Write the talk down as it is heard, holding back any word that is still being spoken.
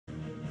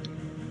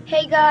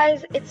Hey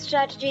guys, it's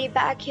Strategy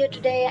back here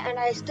today, and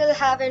I still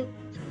haven't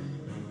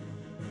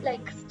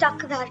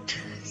stuck that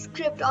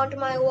script onto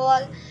my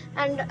wall,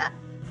 and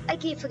I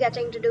keep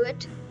forgetting to do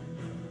it.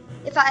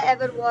 If I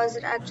ever was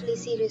actually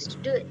serious to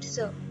do it,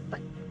 but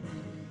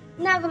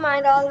never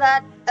mind all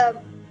that.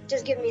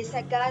 Just give me a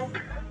sec, guys.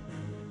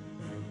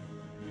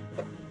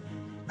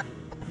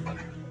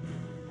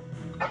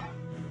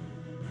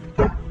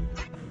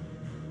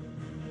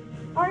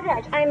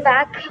 Alright, I'm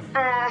back,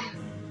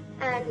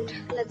 and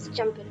let's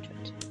jump into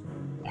it.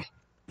 Yeah.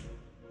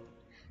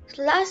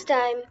 So last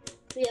time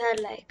we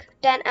had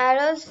 10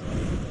 arrows,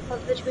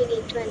 of which we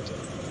need 20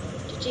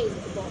 to choose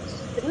the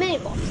boss, the mini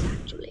boss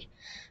actually.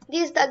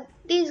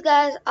 These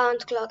guys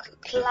aren't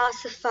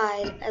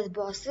classified as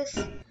bosses,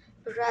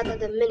 but rather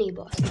the mini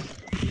bosses.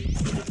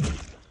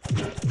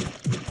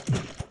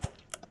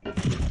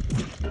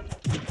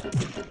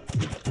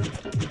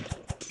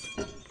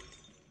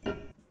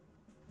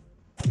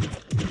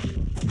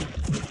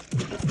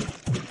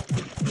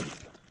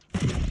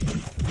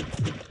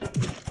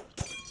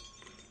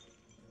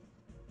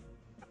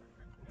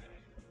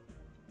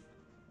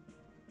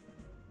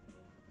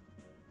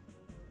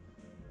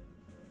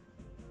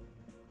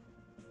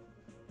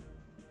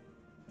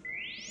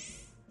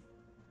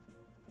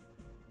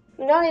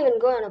 I'm not even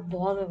going to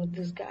bother with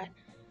this guy.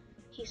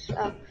 He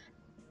sucks.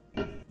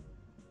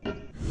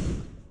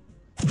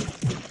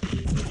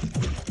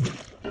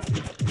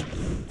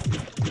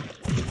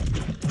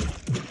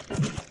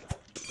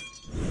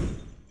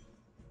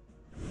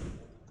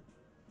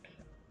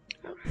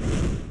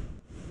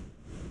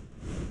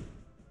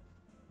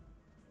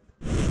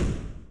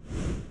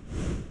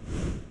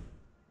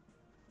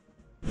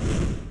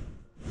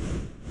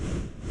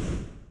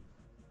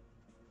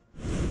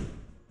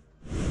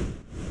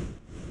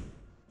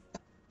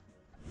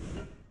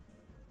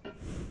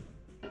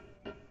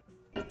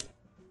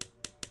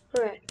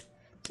 Alright,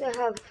 so I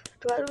have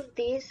 12 of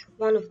these,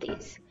 1 of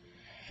these.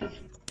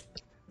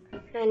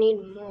 I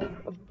need more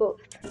of both,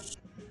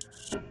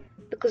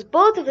 because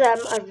both of them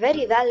are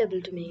very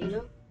valuable to me, you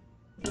know.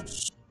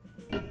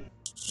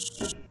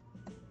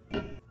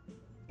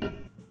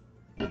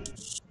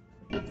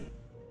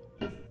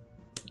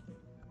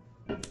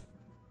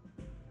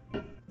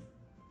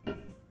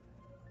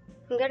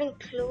 I'm getting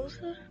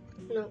closer?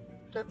 No,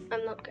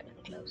 I'm not getting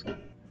closer.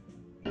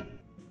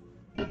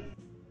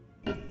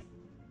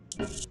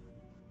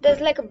 There's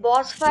a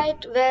boss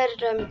fight where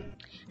and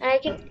I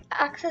can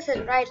access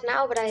it right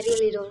now, but I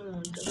really don't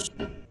want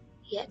to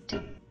yet.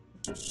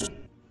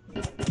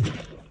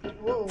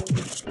 Whoa,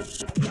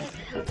 where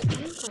the hell did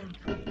you come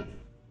from?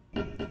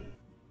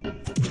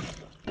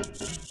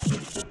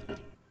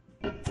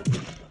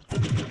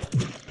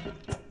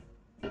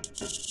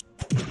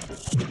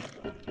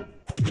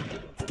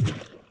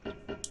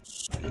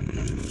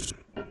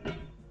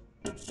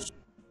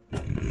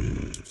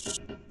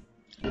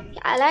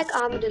 Yeah, I like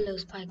armadillo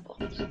spike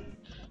balls.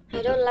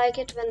 I don't like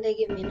it when they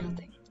give me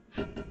nothing.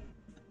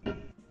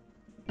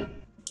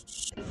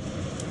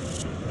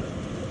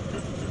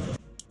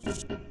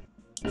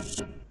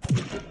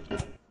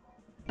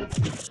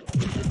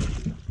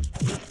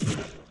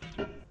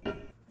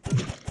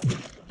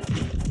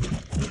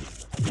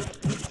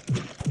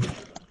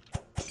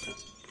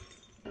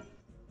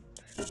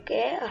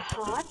 Okay, a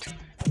heart.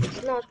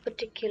 It's not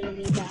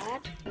particularly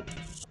bad.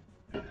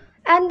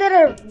 And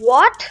there are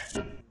what?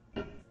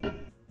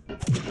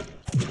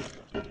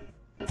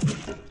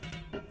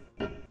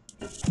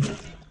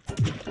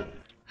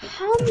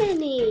 How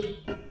many?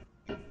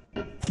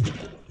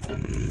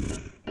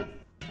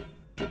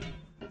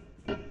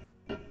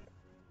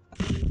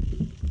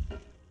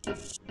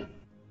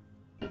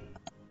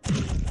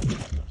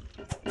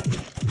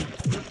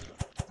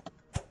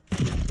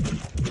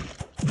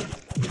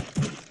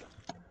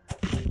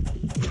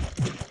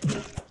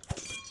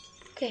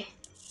 Okay,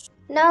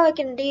 now I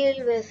can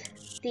deal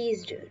with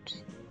these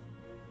dudes.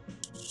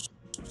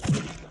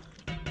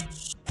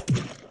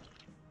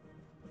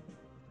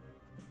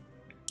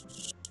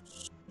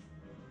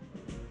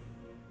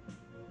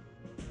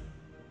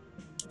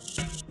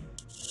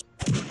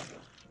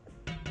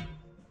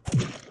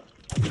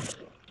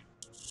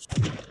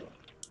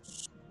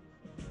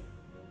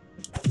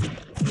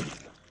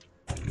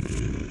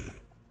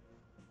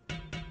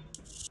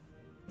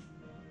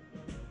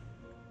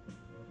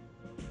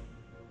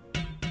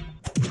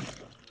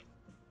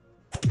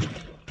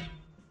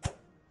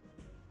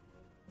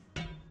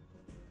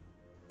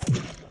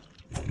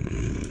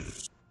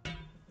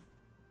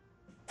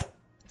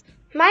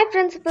 My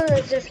principle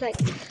is just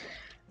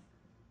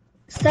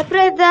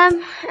separate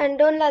them and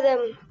don't let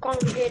them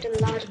congregate in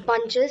large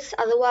bunches,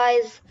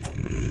 otherwise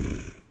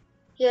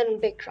you're in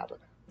big trouble.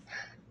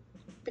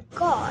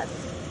 Because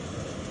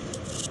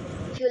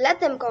if you let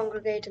them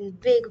congregate in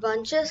big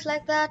bunches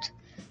like that,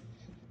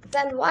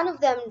 then one of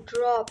them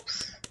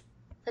drops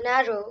an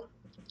arrow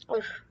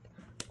or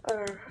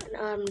an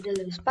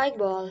armadillo spike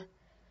ball,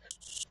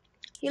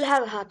 you'll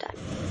have a hard time.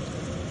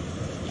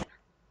 Yeah.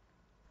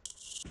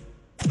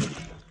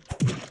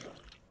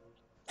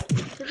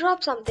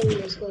 Drop something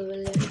useful,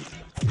 will you?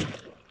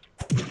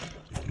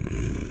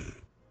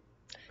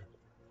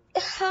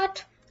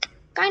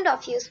 kind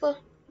of useful,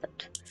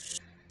 but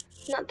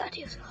not that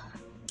useful.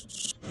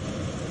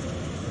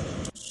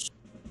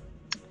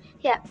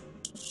 Yeah,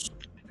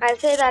 I'll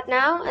say that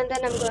now, and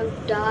then I'm going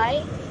to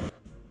die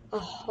a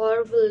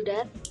horrible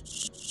death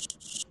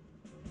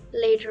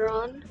later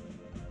on.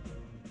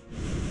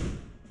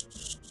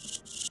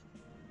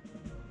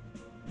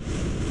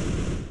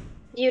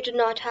 Due to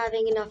not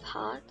having enough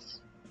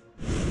hearts.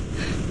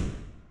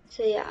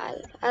 So yeah,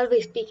 I'll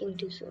be speaking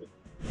too soon.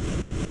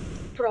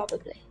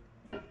 Probably.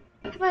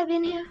 Have I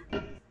been here?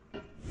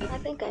 I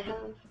think I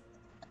have.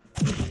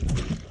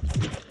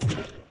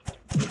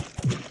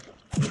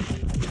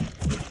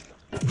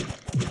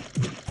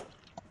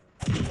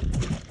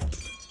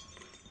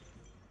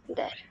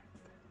 There.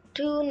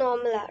 2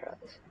 normal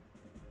arrows.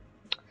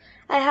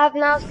 I have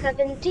now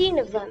 17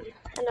 of them,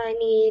 and I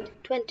need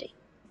 20.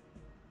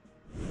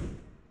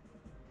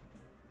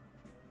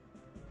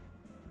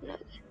 No.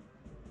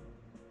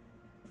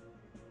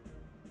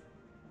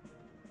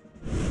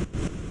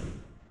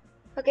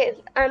 Okay,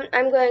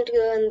 I'm going to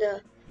go in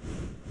the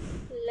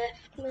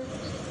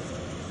leftmost.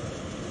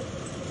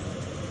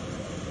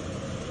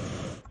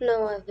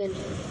 No, I've been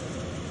here.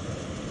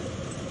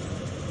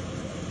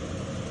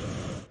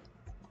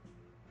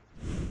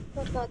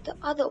 What about the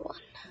other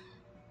one?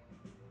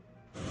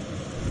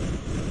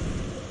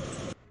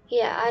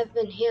 Yeah, I've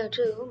been here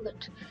too,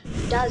 but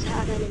it does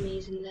have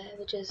enemies in there,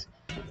 which is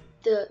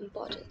the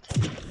important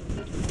thing.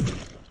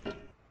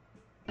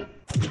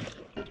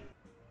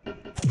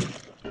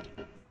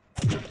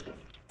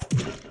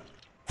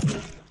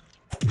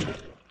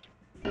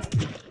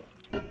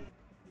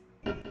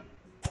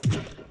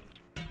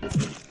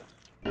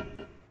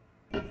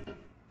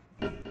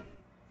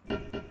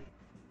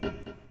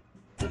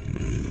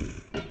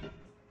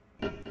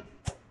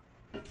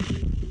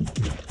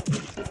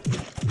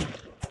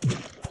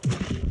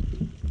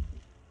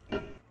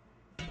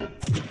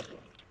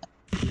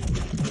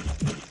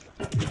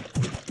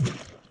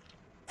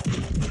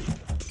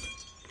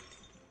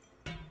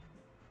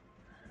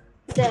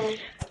 There.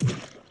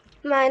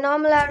 My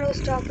normal arrow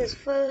stock is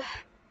full.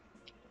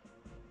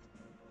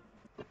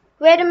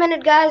 Wait a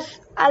minute, guys.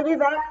 I'll be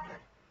back.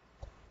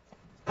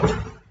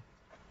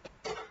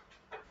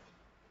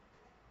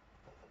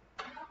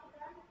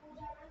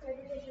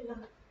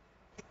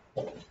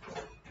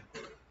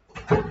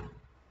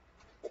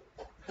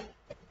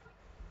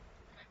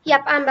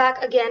 Yep, I'm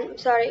back again.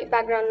 Sorry,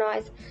 background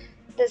noise.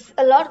 There's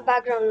a lot of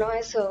background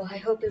noise, so I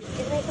hope you'll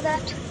forgive me for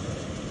that.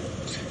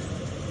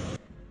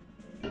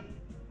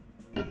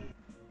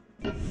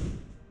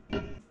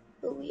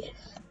 Oh, yes.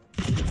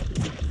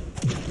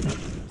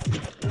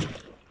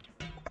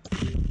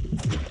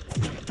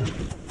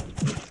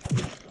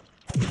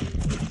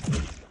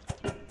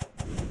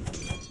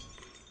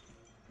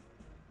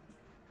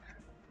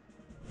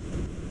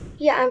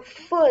 Yeah, I'm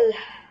full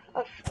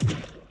of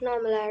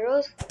normal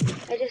arrows.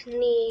 I just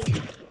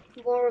need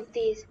more of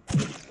these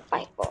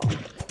spike balls.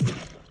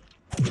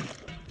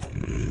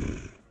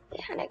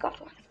 Yeah, and I got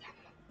one of them.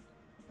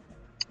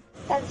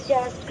 That's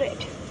just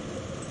great. Is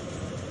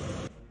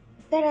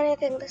there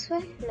anything this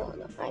way? No,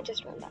 I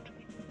just went that way.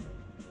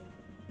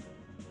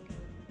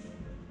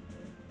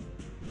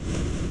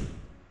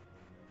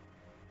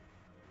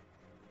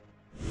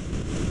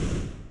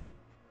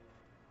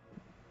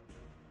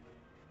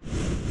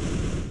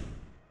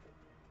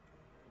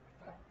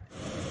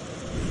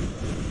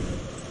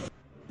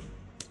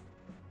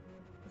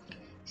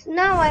 So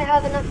now I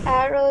have enough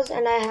arrows,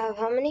 and I have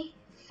how many?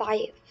 5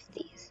 of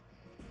these.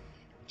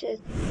 Which is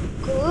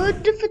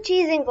good for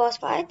cheesing boss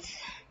fights.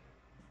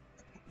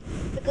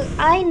 Because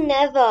I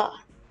never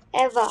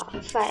ever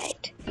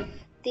fight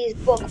these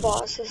book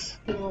bosses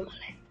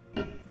normally.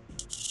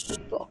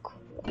 Book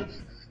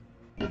bosses.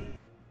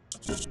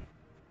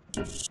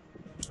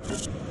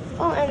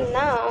 Oh, and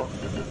now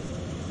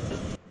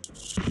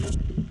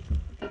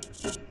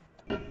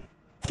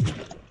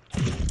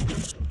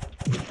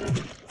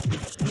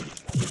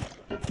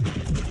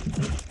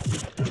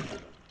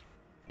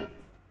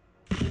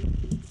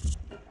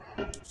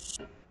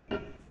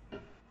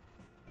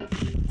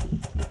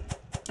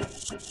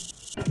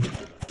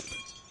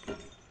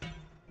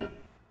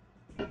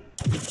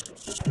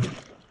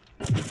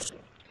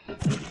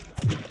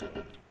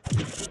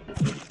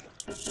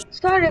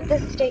sorry if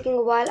this is taking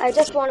a while. I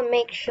just want to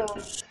make sure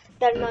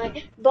that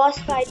my boss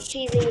fight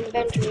cheesing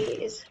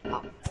inventory is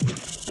up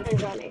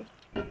and running.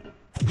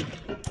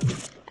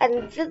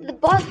 And the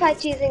boss fight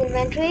cheesing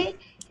inventory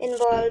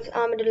involves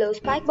armadillo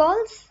spike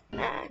balls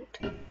and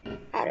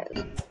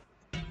arrows.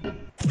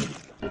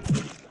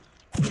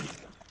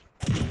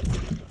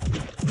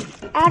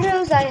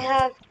 Arrows I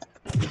have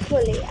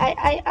fully.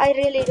 I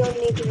really don't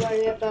need to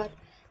worry about.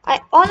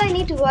 All I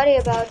need to worry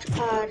about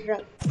are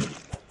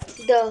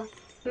the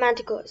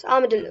manticores,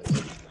 armadillos.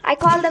 I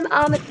call them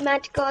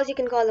manticores, you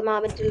can call them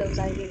armadillos,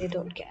 I really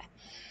don't care.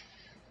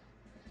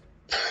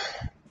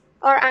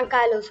 Or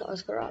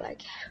ankylosaurs for all I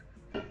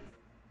care.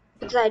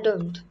 Because I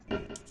don't.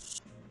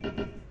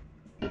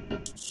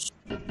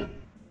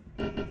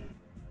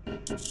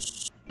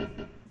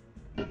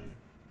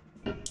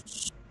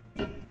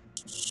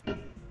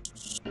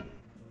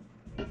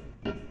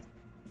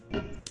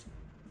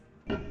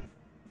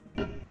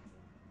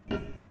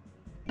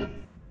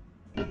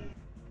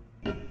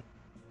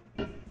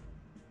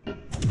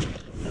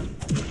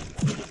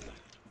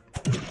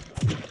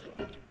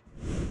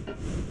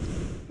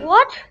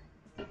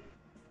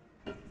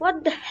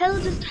 hell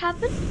just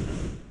happened?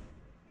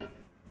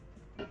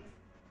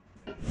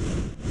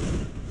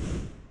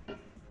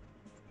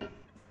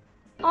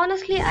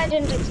 Honestly, I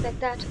didn't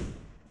expect that.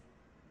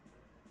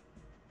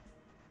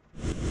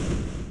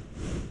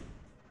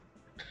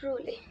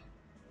 Truly.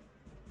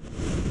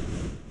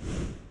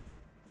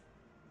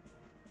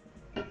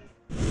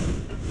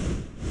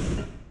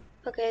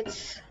 Okay,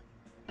 it's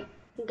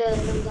there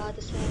on the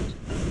other side.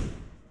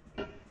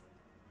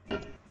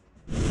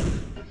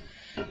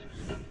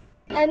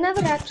 I've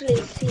never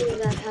actually seen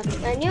that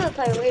happen. I knew if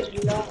I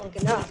waited long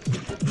enough,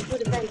 it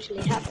would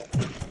eventually happen.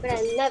 But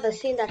I've never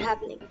seen that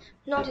happening.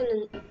 Not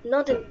in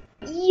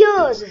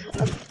years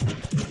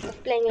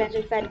of playing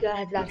Legend of Edgar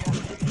has that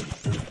happened.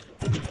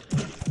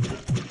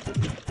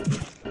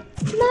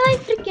 My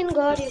freaking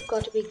god, you've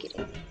got to be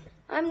kidding me.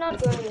 I'm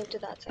not going into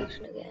that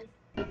section again.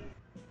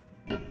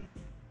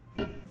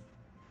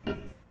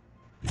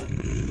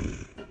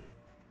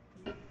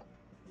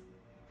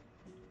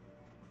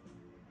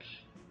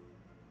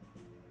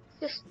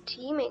 Just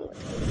teeming with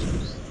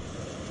creatures.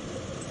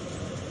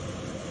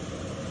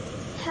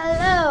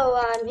 Hello,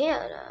 I'm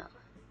here now.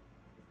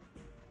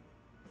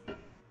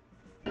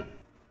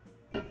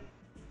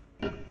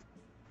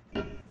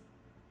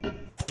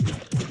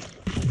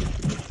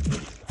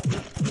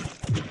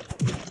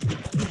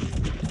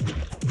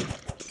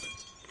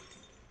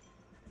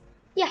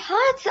 Yeah,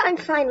 hearts I'm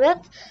fine with.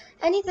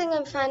 Anything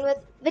I'm fine with,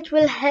 which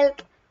will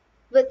help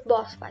with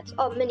boss fights,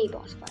 or mini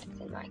boss fights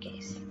in my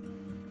case.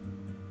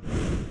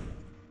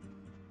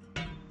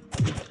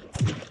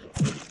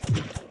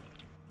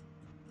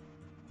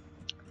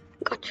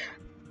 Gotcha.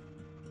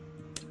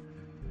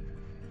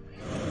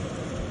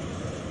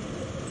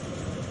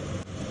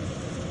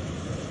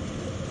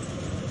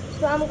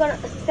 So I'm gonna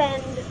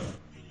ascend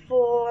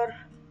 4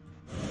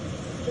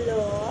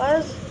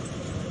 floors.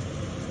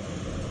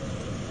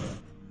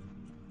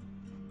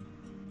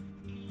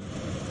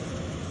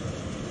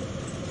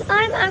 So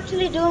I'm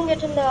actually doing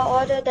it in the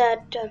order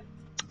that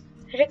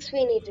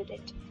XII did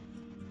it.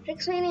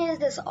 XII is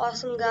this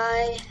awesome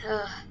guy,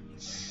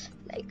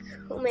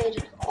 who made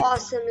an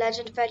awesome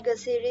Legend of Edgar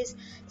series.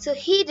 So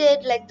he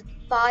did like the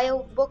fire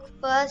book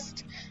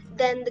first,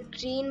 then the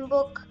green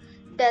book,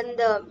 then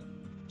the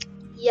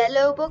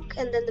yellow book,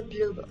 and then the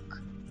blue book.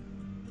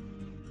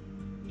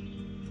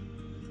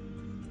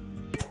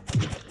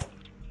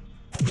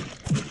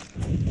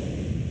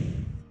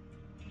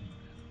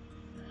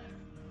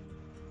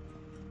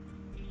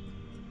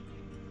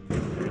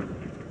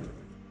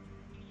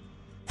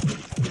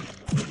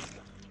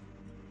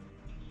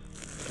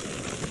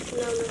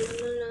 No.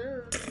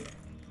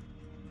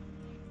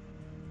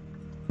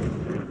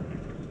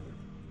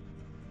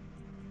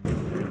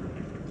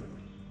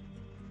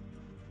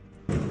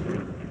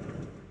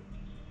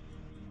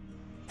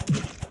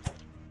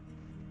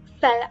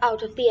 Fell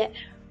out of the air.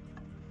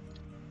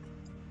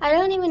 I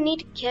don't even need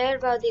to care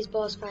about these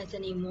boss fights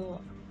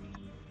anymore.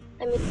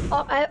 I mean,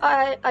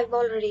 I've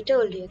already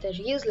told you they're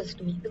useless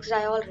to me because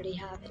I already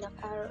have enough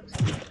arrows.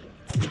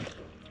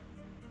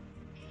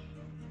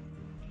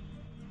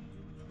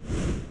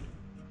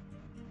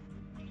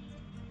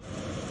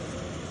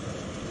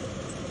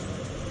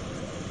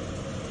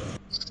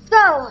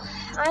 So,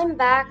 I'm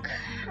back.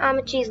 I'm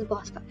achieved the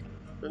boss fight.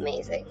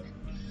 Amazing.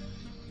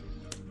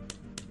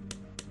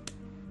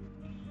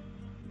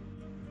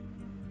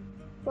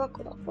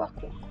 Walk.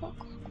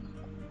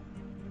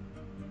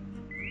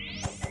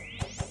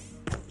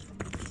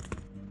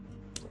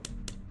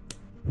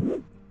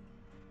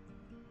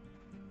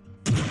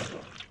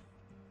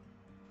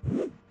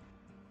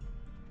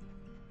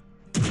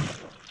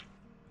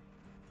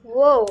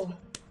 Whoa,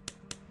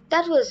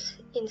 that was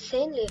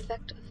insanely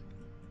effective.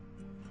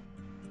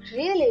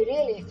 Really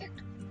effective.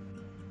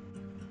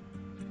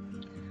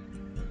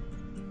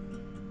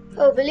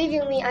 Oh, believe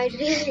you me, I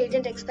really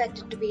didn't expect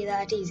it to be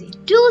that easy.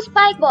 2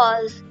 spike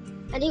balls,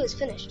 and he was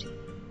finished.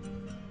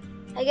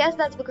 I guess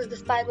that's because the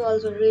spike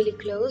balls were really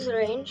close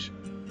range.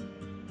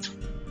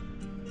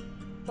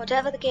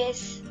 Whatever the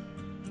case,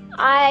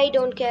 I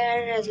don't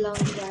care as long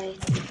as I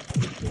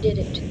did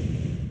it.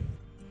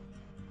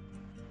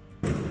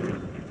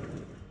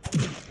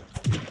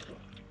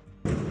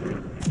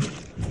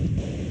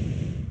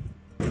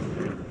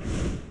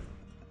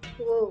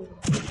 Whoa.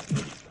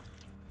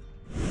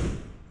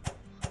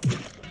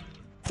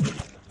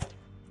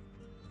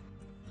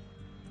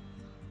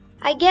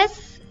 I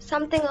guess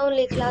something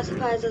only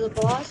classifies as a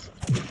boss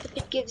if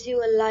it gives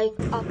you a life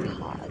up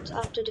heart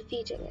after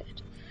defeating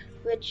it,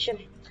 which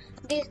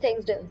these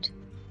things don't.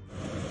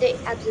 They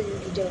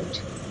absolutely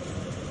don't.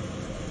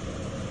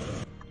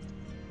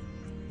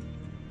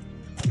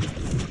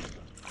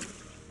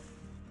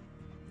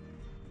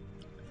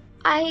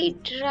 I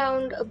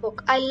drowned a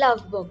book. I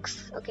love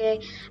books,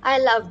 okay? I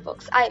love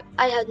books. I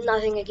have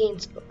nothing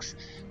against books.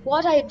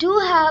 What I do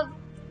have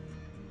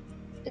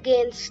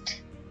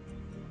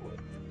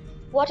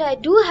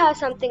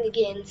something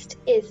against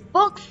is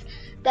books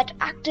that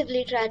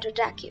actively try to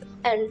attack you,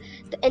 and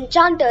the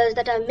enchanters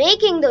that are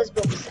making those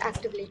books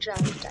actively try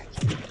to attack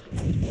you.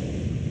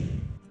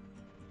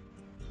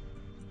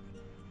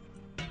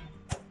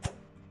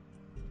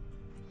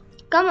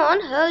 Come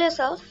on, hurl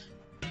yourself.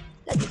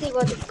 Let's see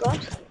what you've got.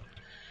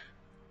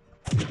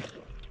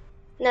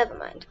 Never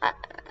mind.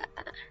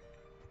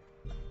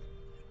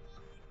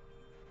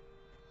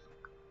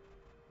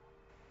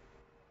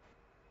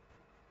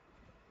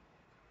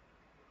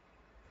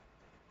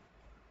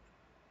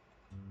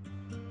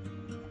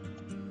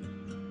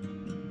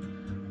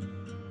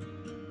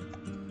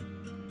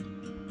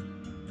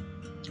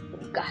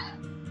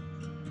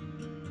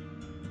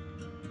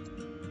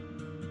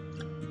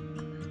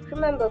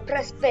 Remember,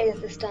 press space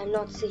this time,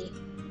 not C.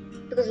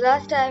 Because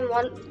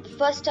the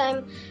first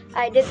time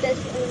I did this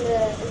in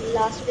the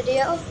last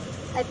video,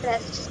 I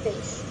pressed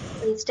space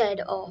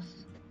instead of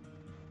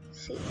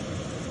C.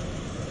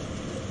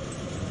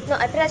 No,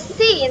 I pressed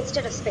C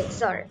instead of space.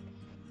 Sorry.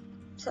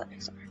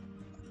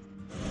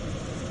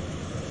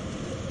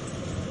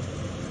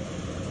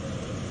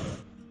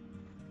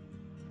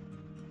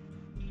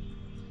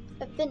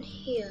 I've been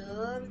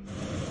here.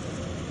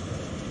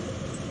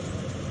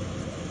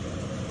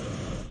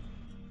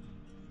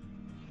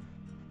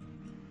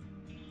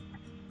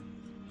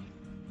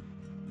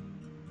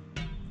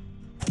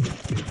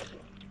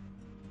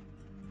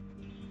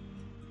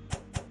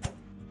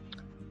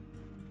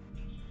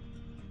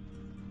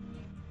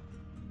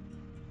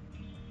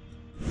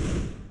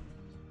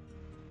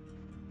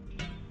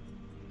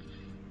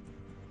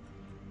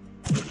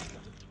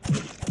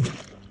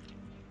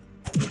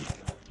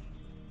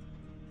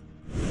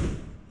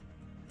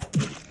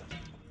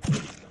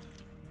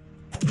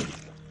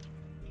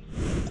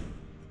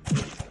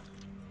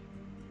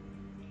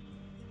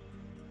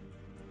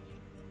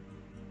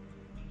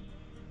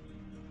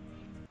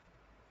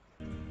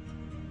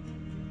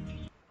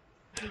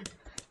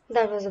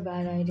 That was a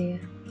bad idea.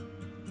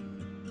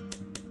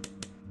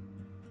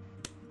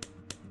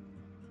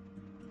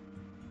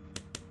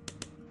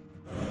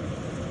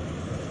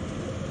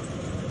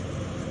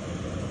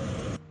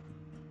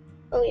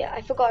 Oh yeah,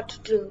 I forgot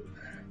to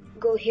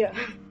go here.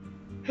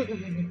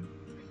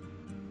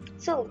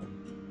 So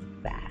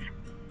bad.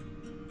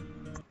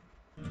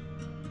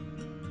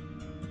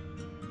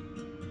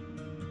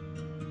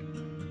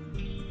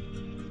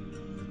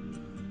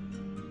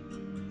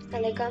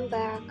 And I come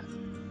back,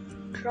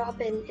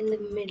 drop in the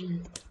middle,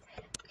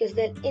 because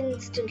they'll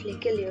instantly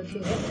kill you if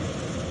you hit them.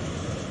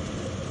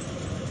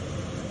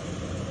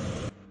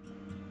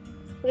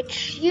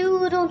 Which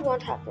you don't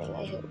want happening,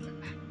 I hope.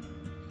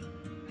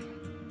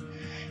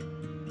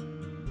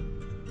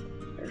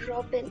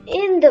 Drop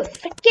in the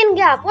freaking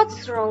gap.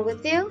 What's wrong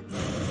with you?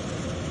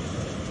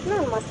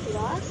 Not much to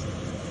ask.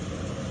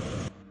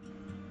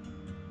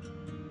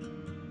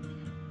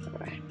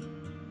 Alright.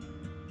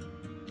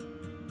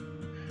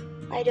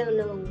 I don't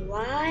know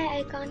why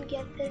I can't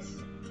get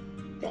this.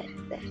 There.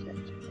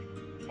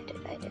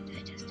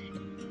 I just did.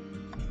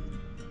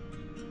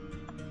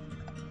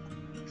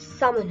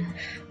 Summoner.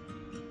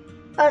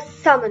 A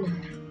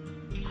summoner.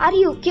 Are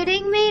you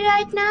kidding me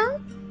right now?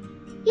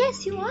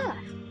 Yes, you are.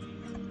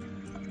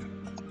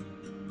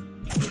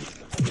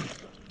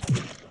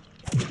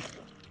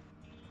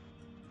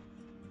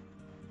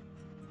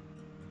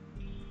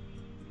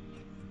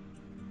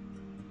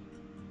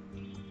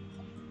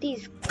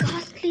 These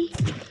ghastly,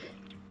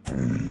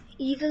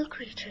 evil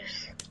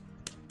creatures.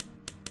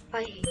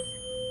 I hate them.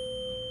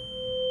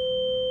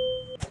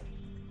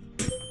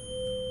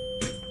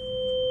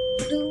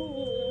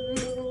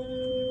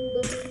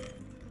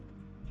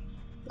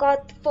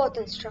 Got the 4th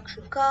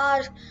instruction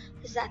card.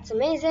 That's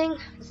amazing.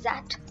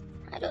 Zat.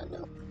 I don't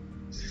know.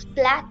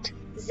 Splat.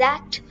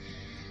 Zat.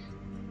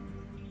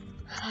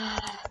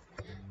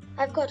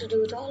 I've got to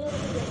do it all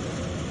over again.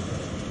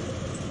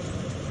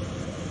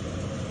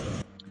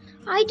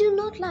 I do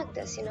not like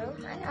this, you know.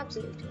 I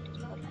absolutely do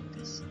not like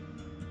this.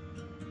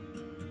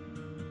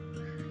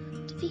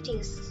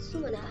 Defeating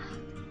Summoner.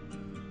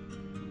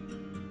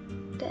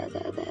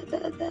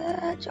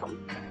 There,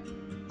 jump.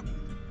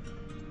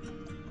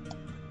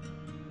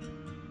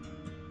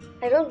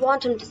 I don't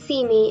want him to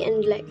see me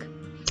and like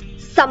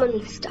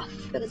summon stuff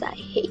because I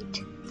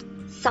hate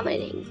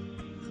summoning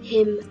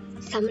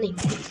summoning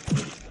things.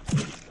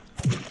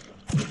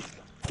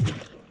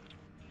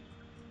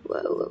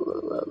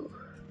 Whoa.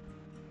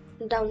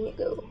 Down you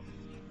go.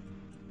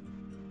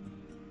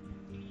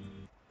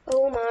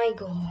 Oh my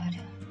god.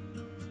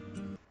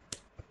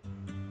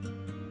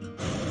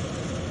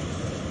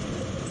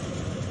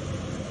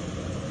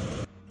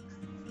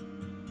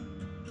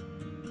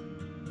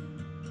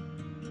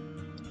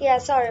 Yeah,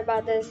 sorry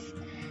about this.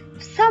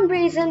 For some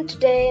reason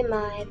today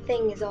my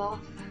thing is off.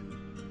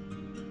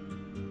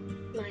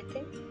 My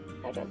thing?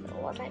 I don't know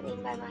what I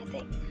mean by my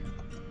thing.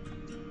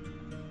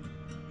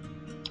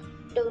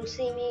 Don't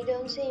see me,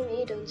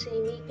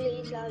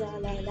 please, la la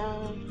la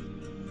la.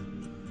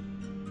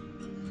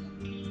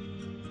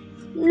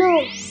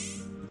 No!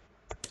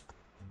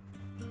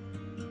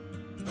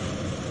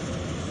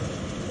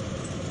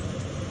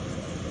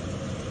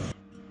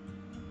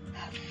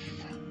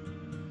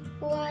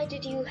 Why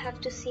did you have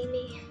to see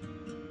me?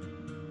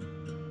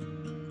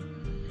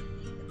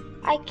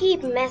 I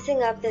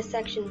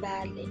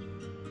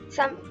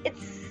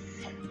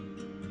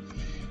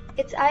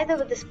It's either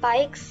with the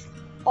spikes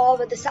or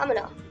with the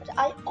summoner, but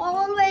I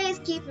always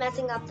keep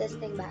messing up this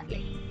thing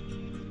badly.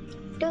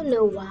 Don't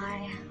know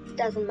why. It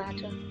doesn't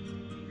matter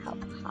how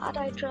hard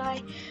I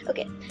try.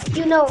 Okay,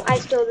 you know I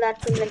stole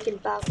that from Linkin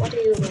Park. What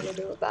are you going to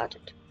do about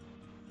it?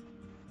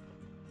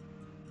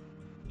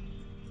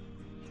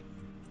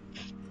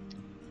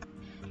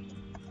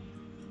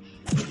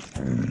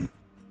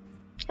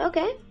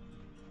 Okay.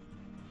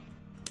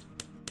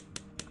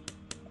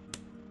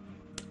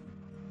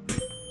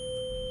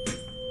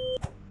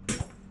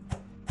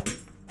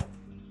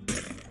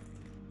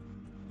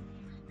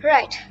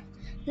 Right.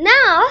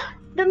 Now,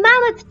 the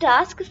mammoth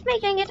task is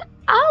making it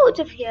out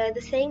of here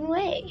the same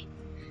way.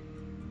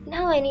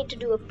 Now I need to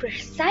do a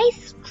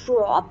precise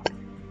drop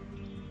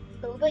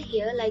over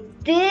here like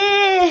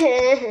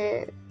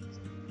this.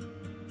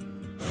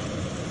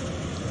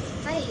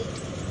 I hate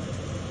it.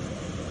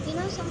 You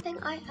know something?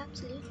 I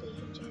absolutely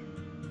hate it.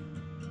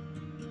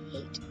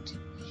 Hate it.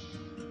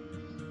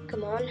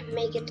 Come on,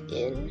 make it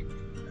in.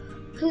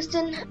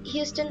 Houston,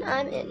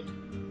 I'm in.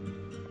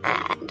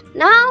 And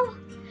now,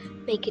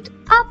 make it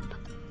up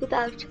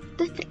without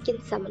the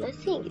freaking summoner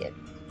seeing you.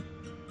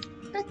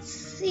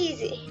 That's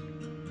easy.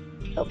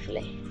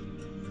 Hopefully.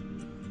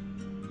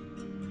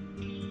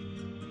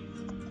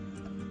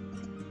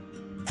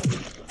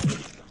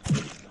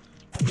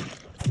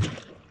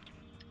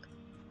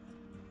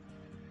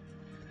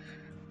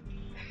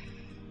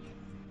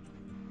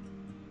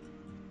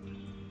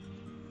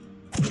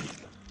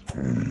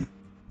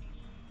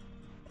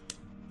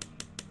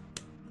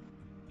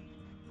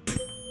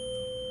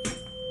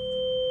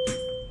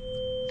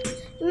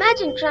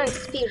 Imagine trying to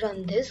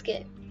speedrun this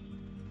game.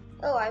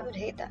 Oh, I would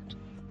hate that.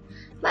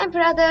 My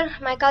brother,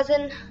 my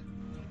cousin,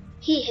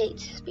 he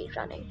hates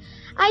speedrunning.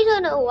 I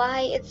don't know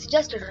why, it's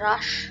just a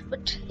rush,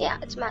 but yeah,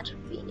 it's a matter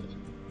of opinion.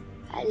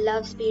 I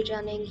love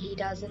speedrunning, he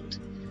doesn't.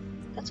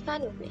 That's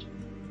fine with me.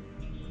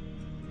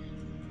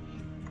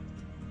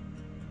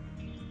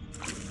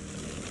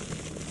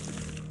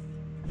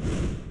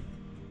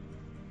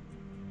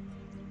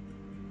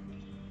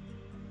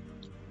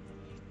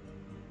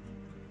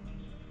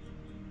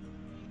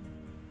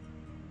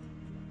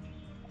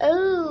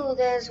 Oh,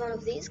 there's one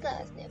of these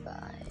guys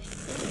nearby.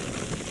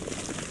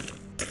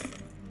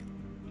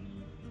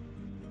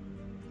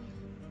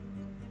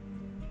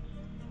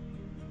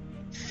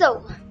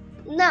 So,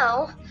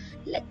 now,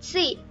 let's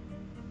see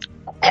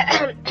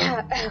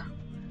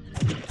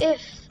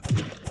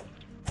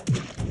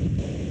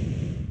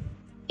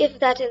if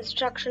that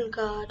instruction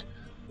card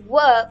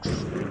works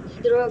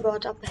for the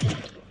robot up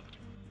ahead.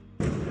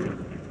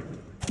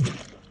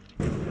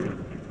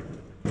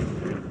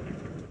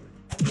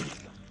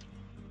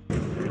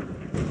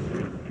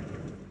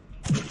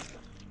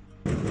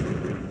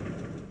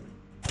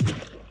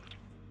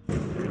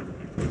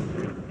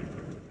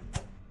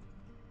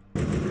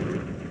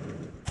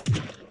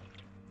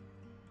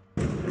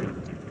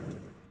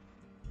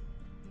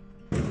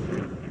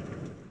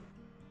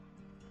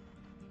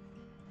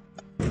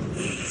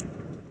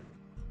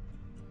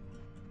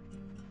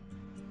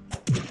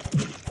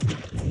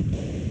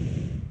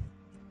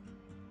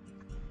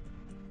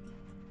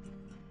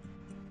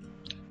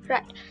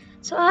 Right,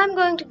 so I'm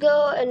going to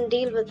go and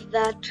deal with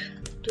that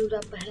dude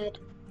up ahead.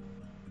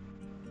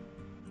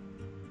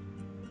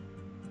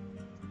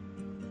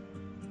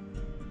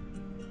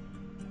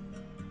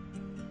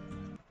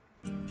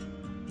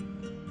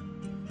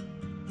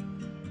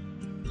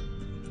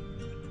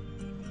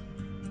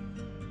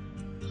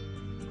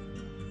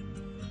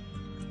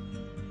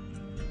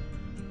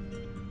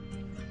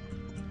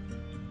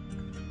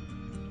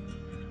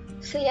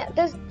 So yeah,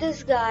 there's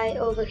this guy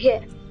over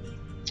here.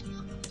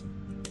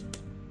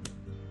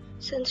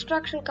 So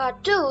instruction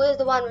card 2 is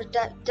the one which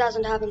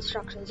doesn't have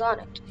instructions on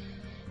it.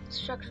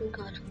 Instruction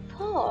card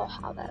 4,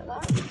 however,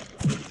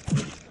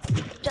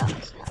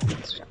 does have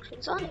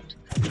instructions on it.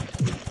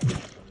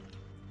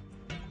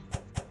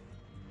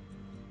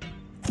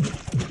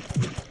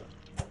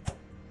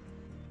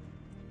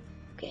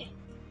 Okay.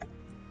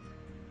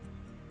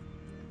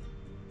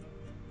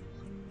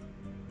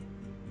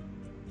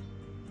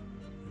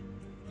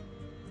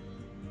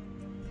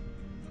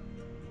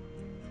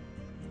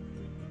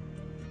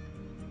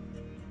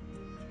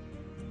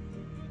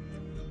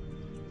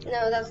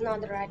 No, that's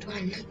not the right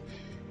one.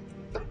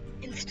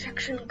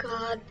 Instruction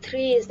card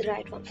 3 is the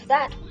right one for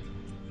that one.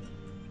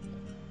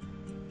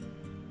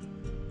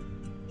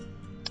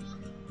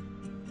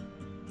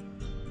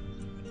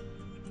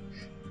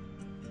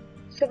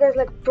 So there's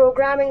like a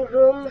programming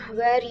room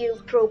where you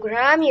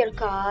program your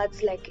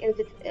cards, like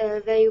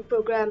where you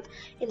program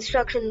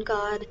instruction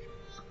card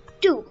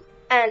 2.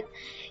 And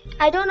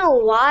I don't know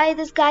why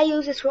this guy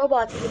uses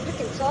robots. He's a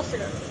freaking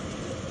sorcerer.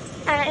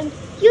 And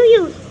you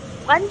use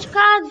punch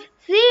cards?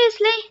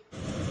 Seriously?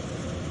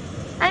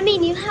 I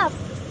mean, you have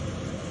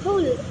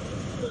whole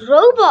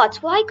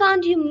robots. Why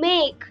can't you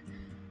make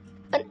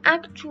an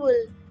actual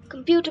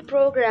computer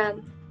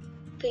program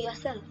for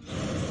yourself?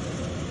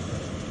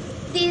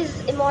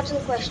 These immortal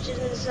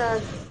questions are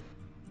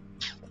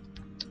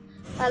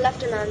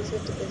left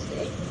unanswered to this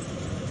day.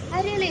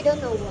 I really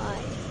don't know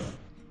why.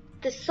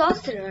 the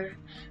sorcerer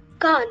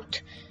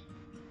can't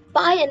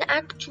buy an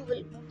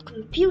actual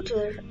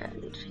computer,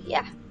 and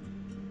yeah.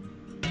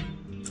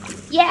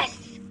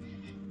 Yes!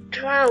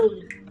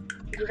 Drown.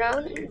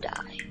 Drown and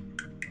die.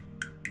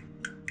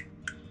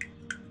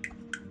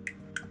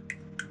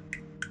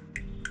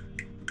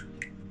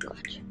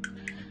 Gotcha.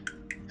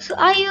 So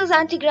I use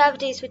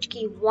anti-gravity switch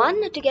key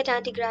 1 to get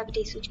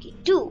anti-gravity switch key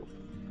 2,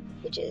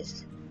 which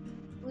is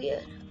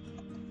weird.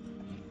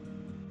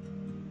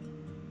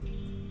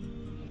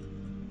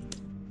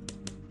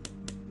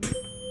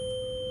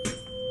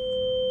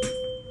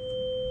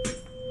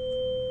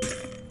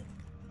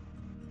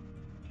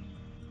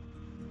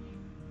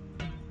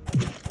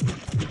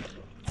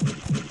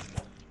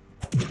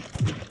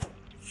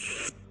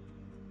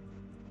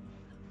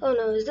 Oh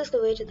no, is this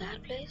the way to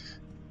that place?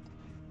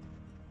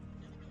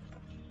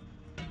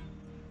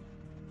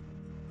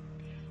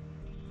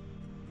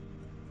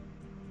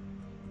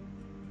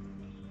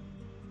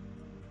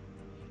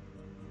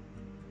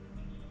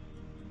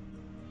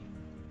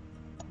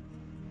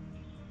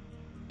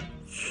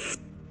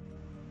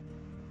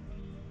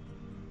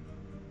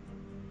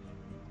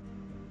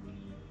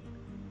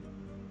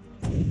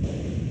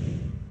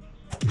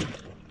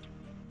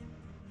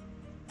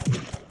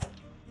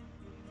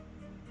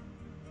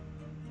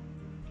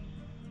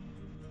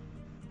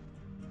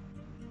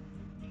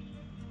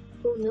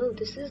 Oh no,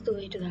 this is the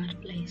way to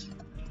that place.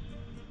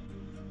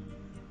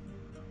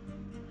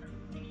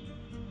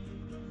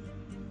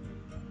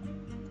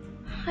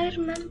 I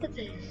remember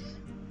this.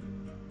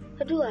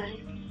 Or do I?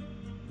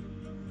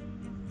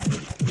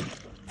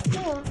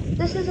 No,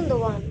 this isn't the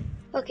one.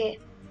 Okay,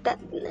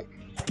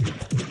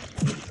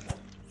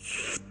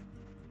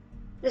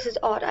 this is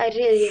odd. I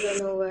really don't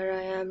know where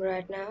I am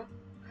right now.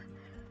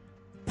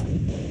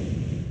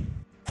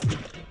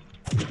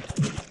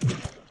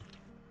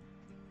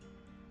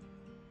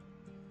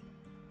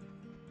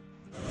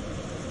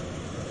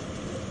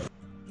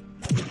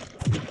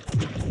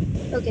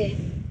 Okay.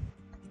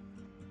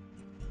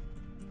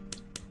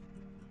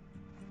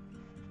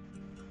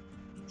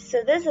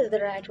 So this is the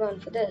right one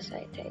for this,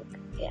 I think.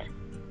 Yeah,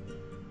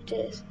 it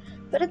is.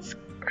 But it's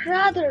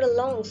rather a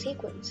long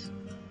sequence.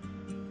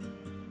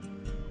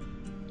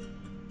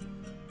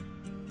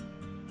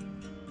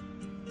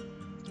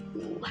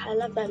 Ooh, I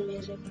love that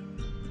music.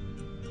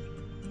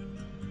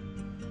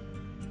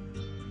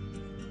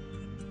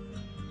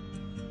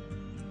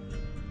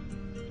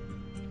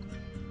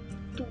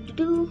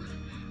 Doo-doo-doo.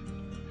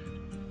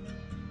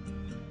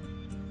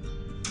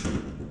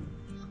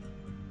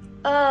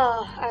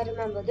 Oh, I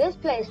remember this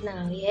place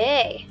now,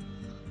 yay!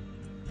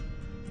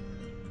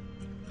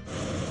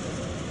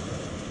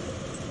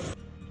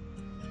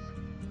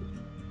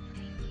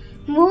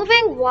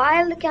 Moving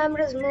while the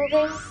camera is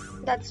moving?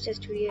 That's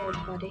just weird,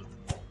 buddy.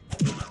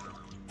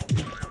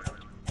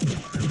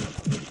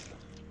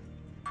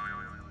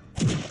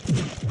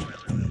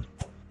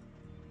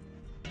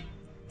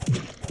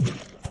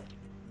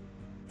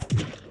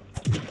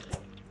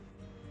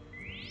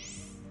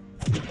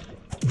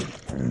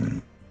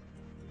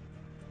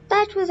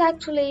 That was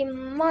actually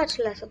much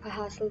less of a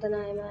hassle than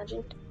I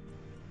imagined.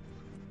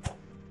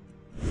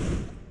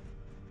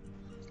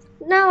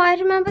 Now I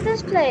remember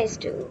this place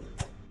too.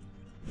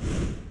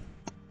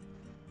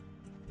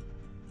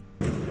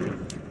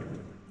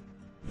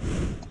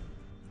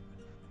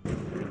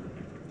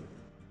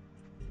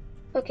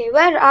 Okay,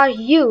 where are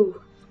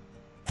you?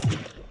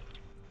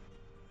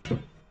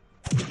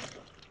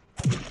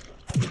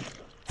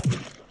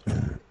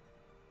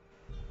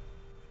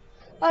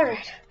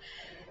 Alright.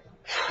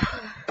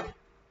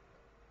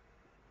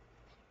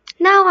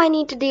 Now I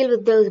need to deal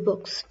with those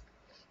books.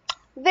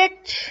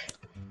 Which...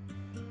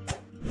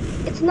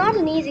 it's not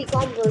an easy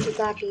combo to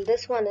battle.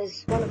 This one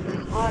is one of the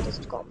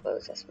hardest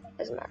combos as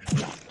a matter of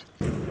fact.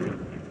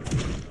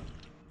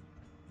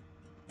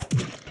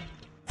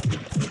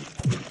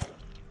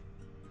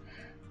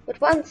 But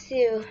once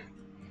you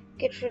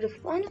get rid of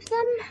one of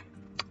them,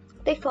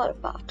 they fall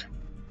apart.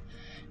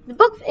 The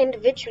books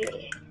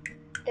individually,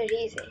 they're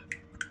easy.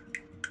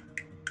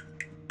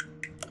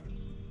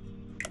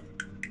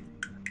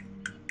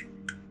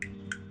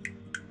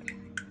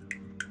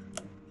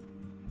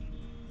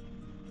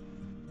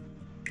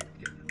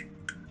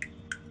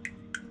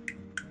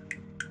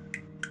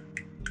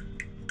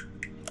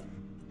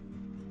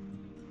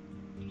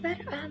 Where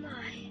am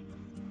I?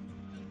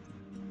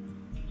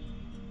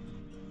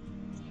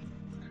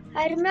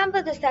 I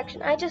remember this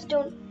section, I just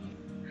don't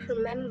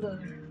remember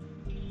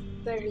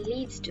where it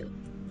leads to.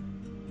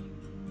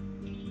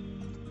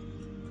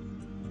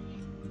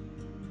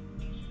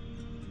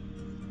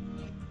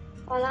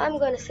 All I'm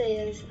gonna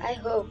say is, I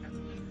hope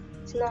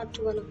it's not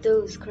one of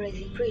those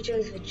crazy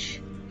creatures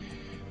which...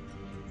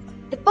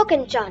 The book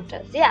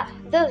enchanters, yeah,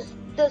 those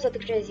are the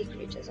crazy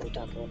creatures I'm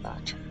talking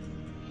about.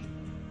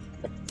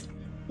 But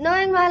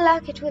knowing my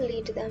luck, it will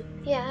lead to them.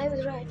 Yeah, I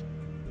was right.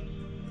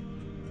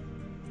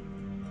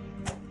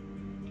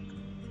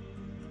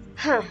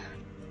 Huh.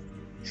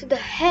 So the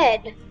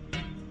head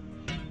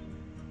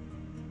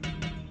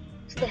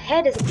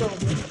is a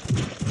problem.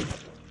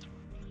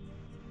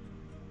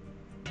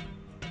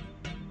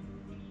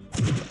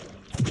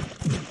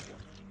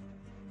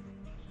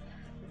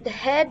 The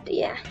head,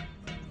 yeah.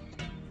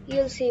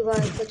 You'll see why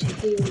it's such a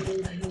huge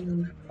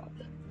problem.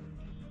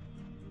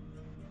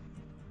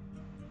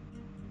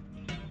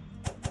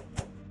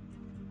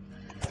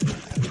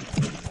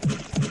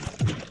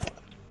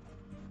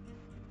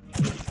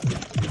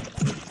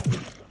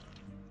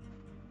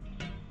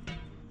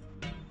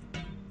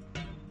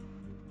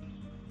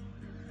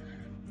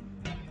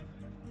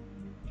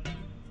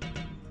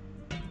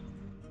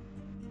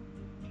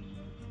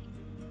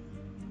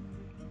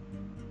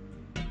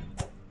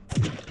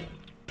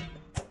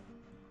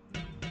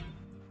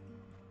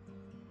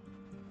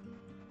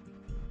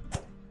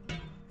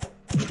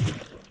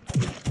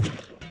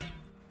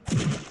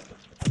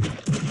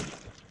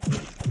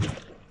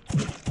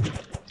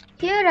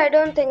 Here I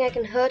don't think I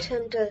can hurt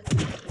him till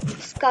the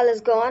skull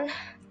is gone,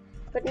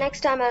 but next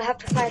time I'll have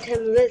to fight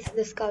him with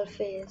the skull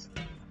phase.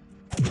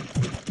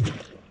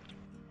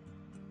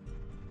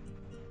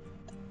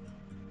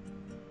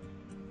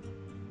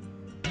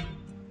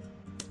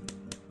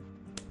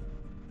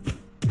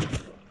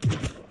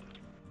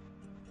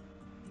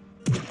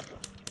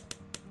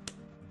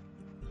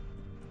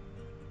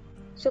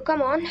 So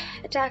come on,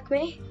 attack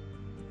me.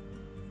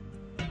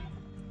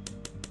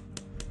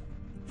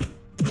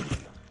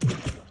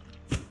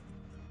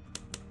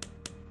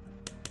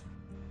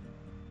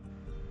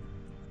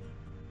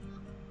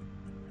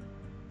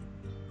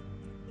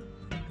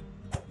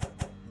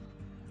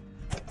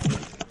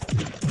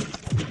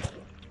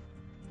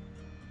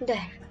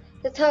 There,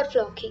 the third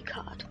floor key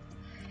card.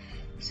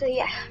 So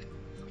yeah,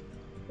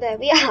 there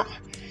we are.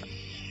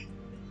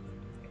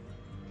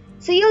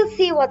 So you'll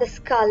see what the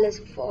skull is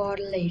for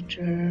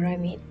later. I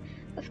mean,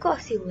 of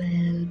course you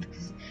will,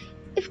 because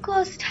of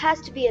course it has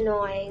to be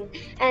annoying,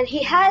 and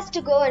he has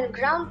to go and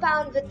ground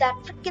pound with that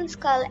freaking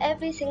skull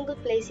every single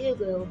place you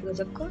go, because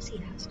of course he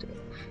has to.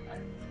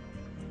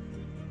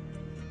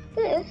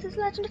 This is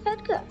Legend of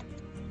Edgar.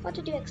 What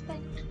did you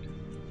expect?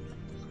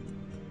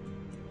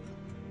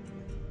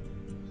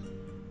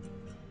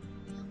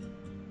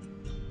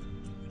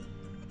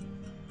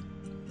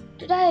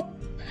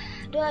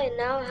 Do I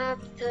now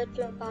have the third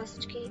floor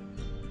passage key?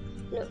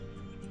 No.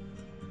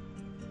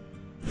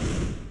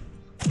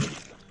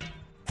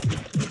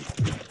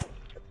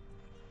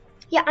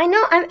 Yeah, I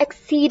know I'm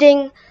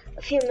exceeding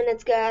a few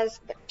minutes, guys,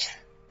 but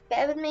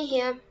bear with me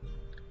here.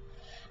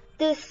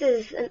 This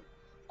is an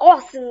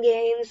awesome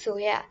game, so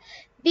yeah.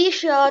 Be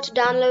sure to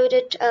download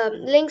it.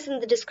 Links in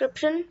the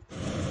description.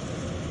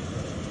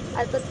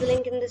 I'll put the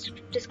link in the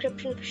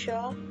description for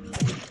sure,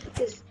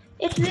 because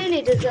it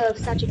really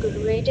deserves such a good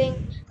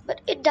rating, but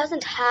it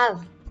doesn't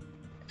have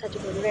such a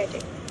good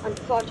rating,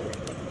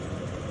 unfortunately.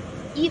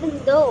 Even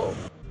though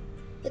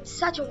it's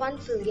such a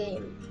wonderful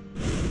game,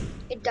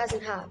 it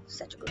doesn't have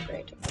such a good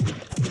rating.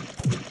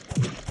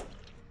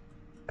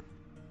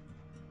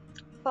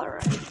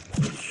 Alright.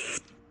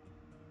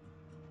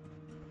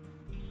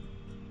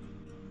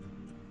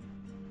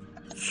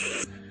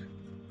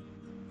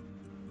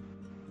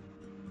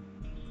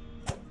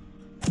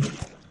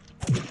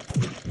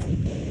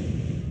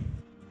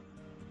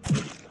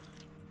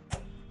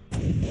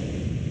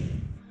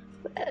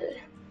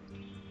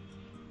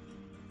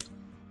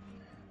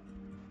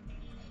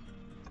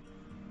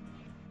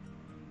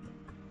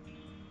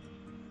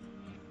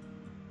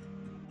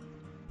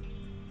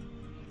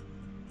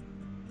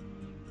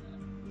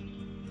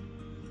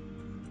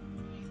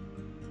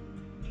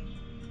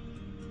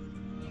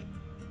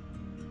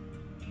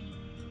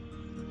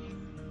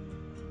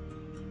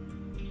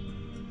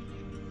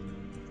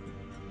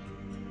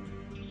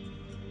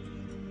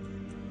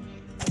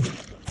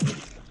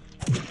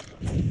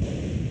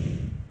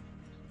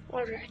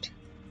 All right.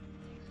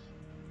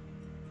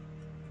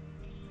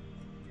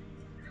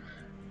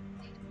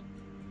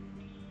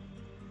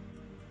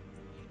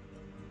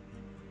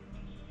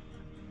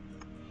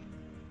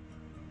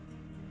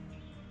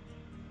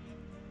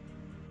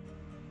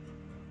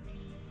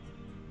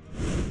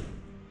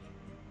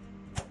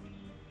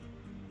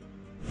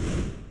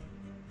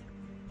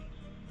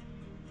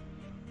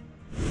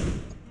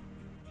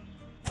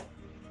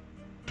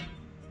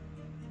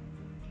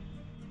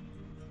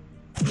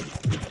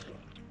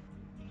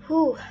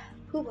 Who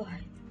boy?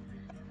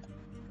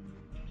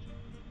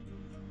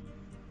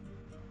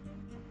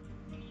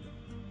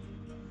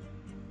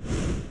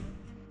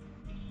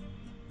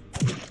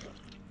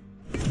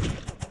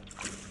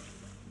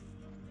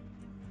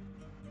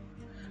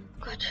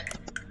 God,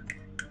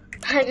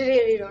 I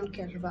really don't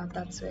care about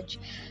that switch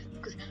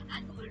because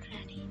I've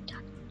already done.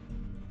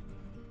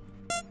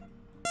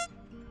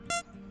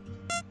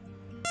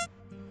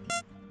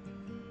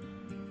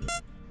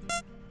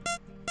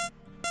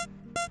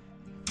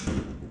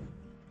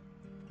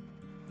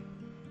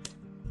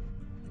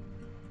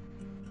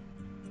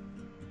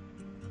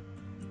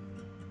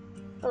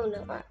 Oh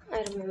no,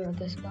 I remember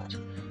this part.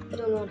 I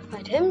don't want to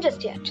fight him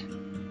just yet.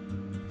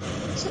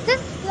 So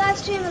this live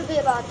stream will be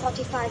about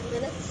 45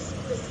 minutes.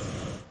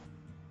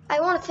 I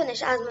want to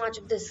finish as much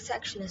of this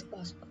section as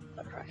possible.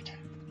 Alright.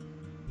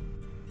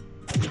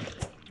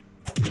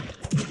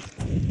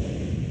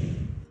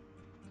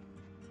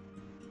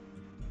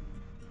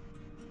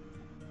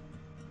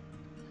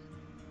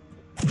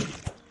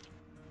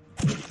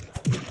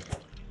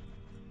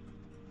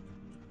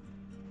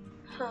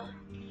 Huh.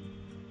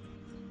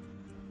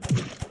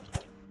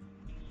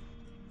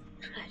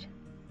 Right.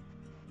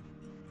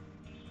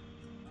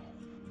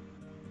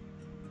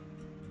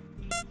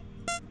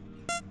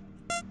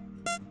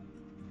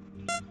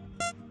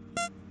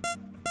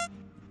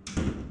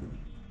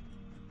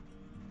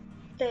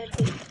 There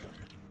we go.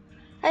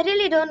 I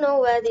really don't know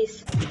where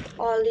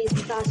all these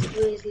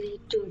passageways lead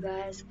to,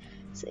 guys.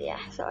 So yeah,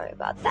 sorry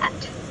about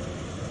that.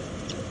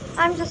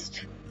 I'm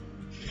just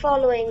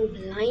following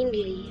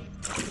blindly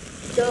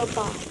the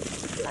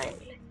path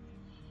blindly.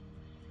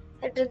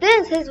 And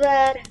this is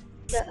where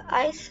the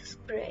ice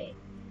spray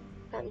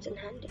comes in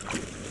handy.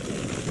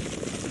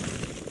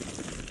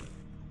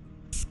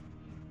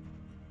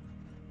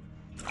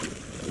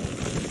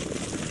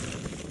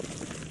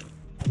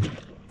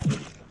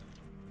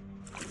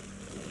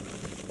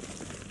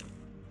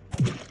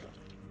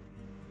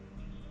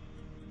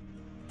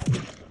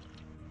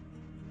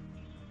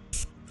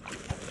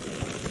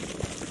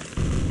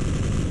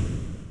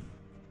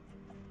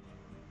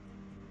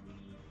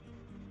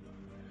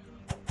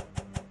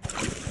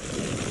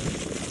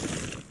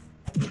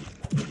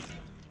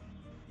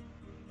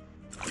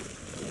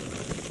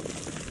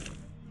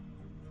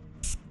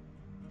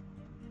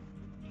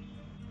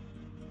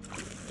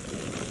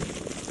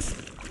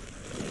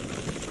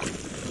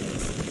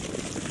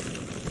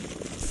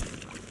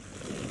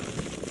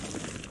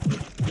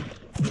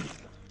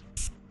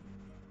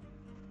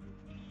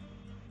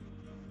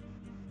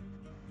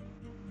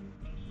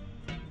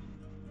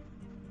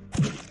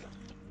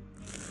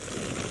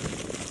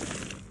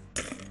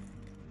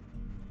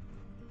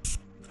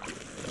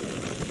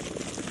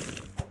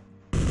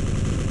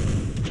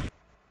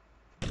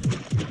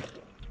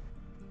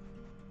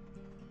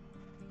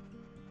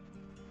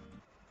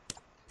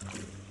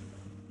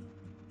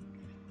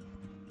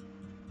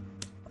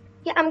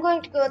 Yeah, I'm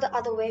going to go the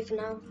other way for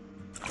now.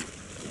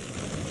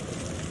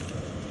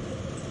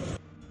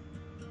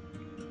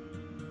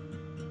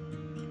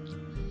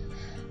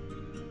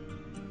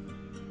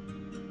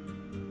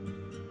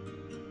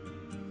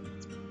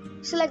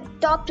 So like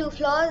top two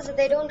floors,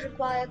 they don't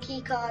require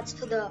key cards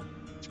for the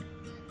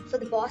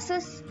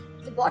bosses.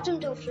 The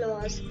bottom two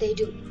floors, they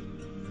do.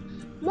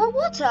 More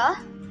water?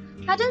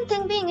 I don't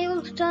think being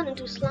able to turn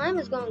into slime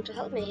is going to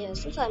help me here,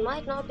 since I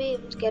might not be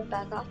able to get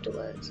back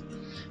afterwards.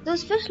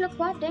 Those fish look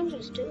quite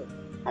dangerous too.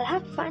 I'll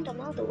have to find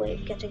another way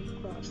of getting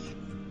across.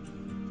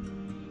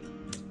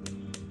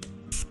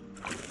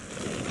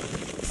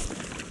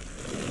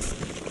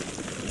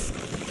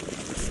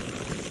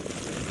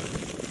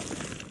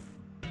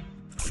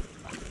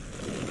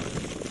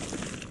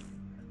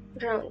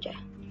 Drowned ya.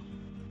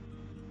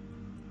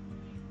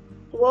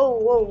 Whoa,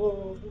 whoa, whoa,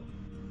 whoa.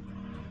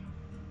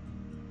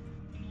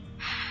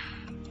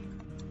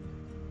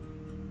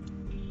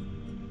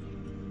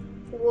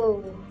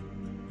 Whoa.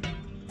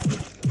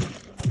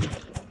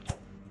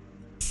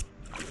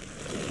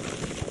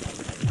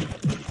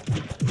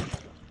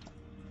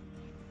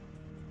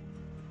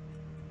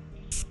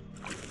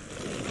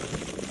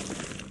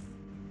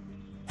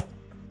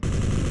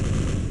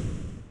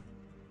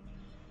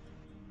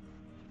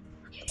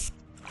 Okay.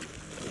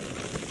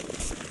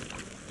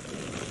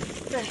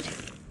 Right.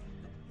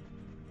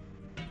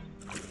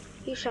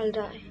 You shall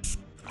die.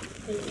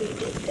 And you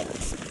did die.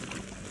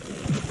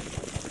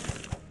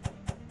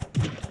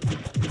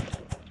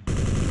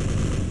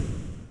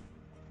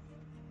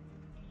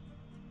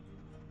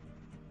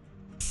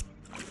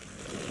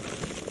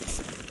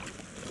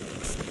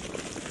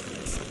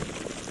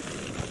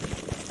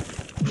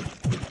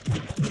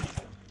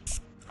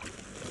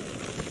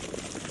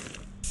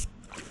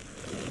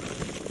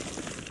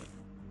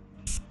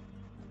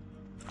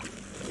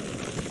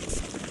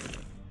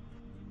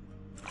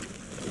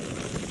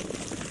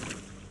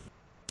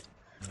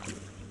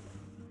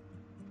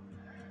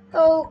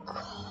 Oh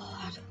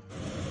God.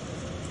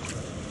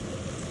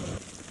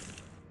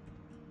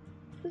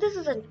 This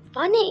isn't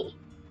funny.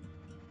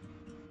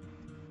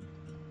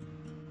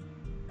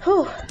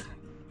 Whew.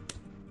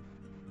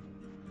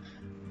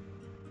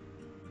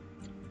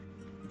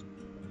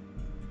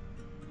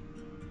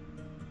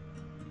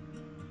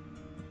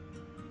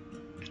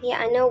 Yeah,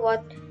 I know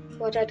what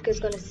Edgar's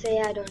gonna say.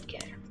 I don't care.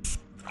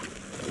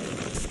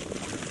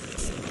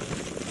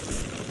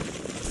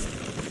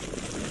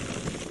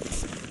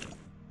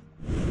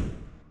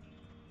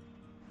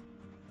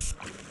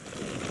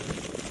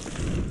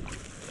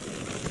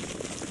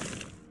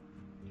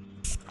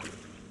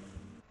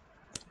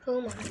 Oh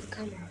my,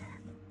 come on.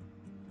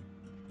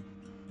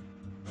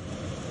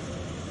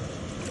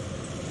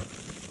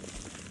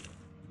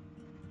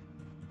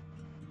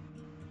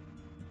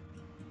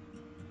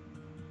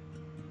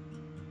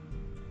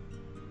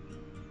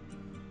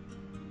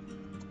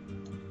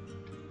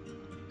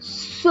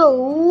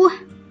 So,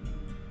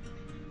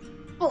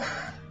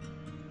 oh.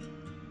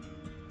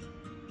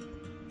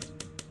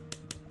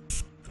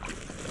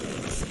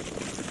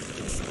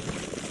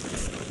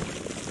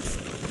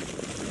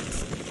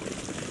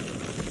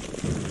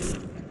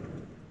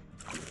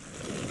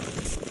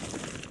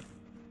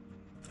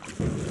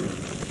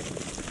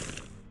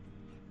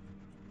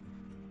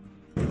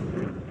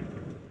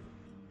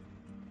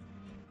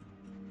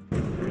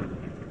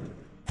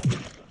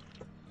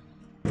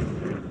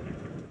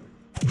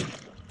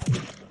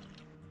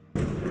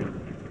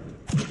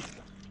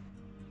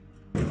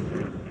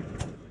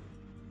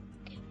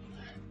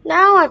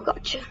 Now I've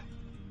got you.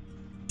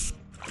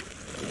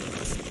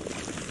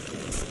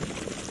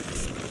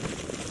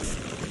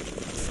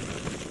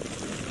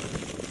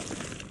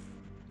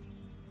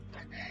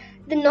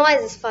 The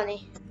noise is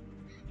funny.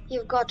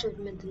 You've got to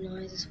admit the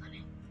noise is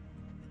funny.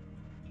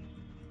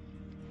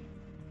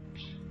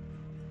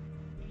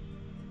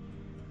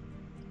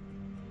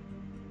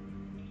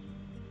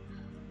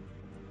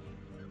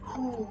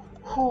 Hoo.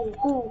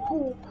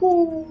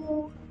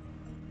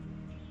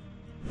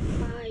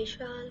 I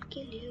shall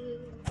kill you.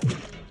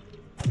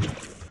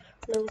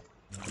 No.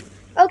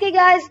 Okay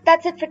guys,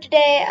 that's it for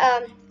today.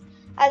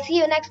 I'll see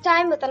you next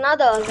time with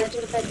another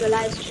Legend of Edgar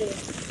live stream.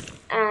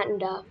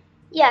 And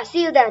yeah,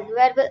 see you then,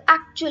 where we'll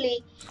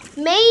actually,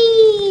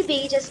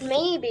 maybe, just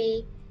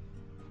maybe,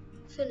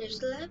 finish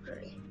the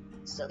library.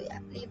 So yeah,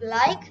 leave a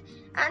like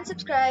and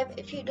subscribe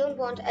if you don't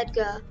want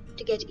Edgar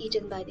to get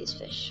eaten by these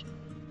fish.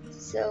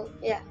 So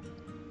yeah,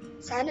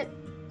 sign it.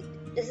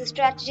 This is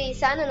Strategy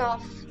signing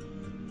off,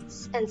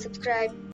 and subscribe.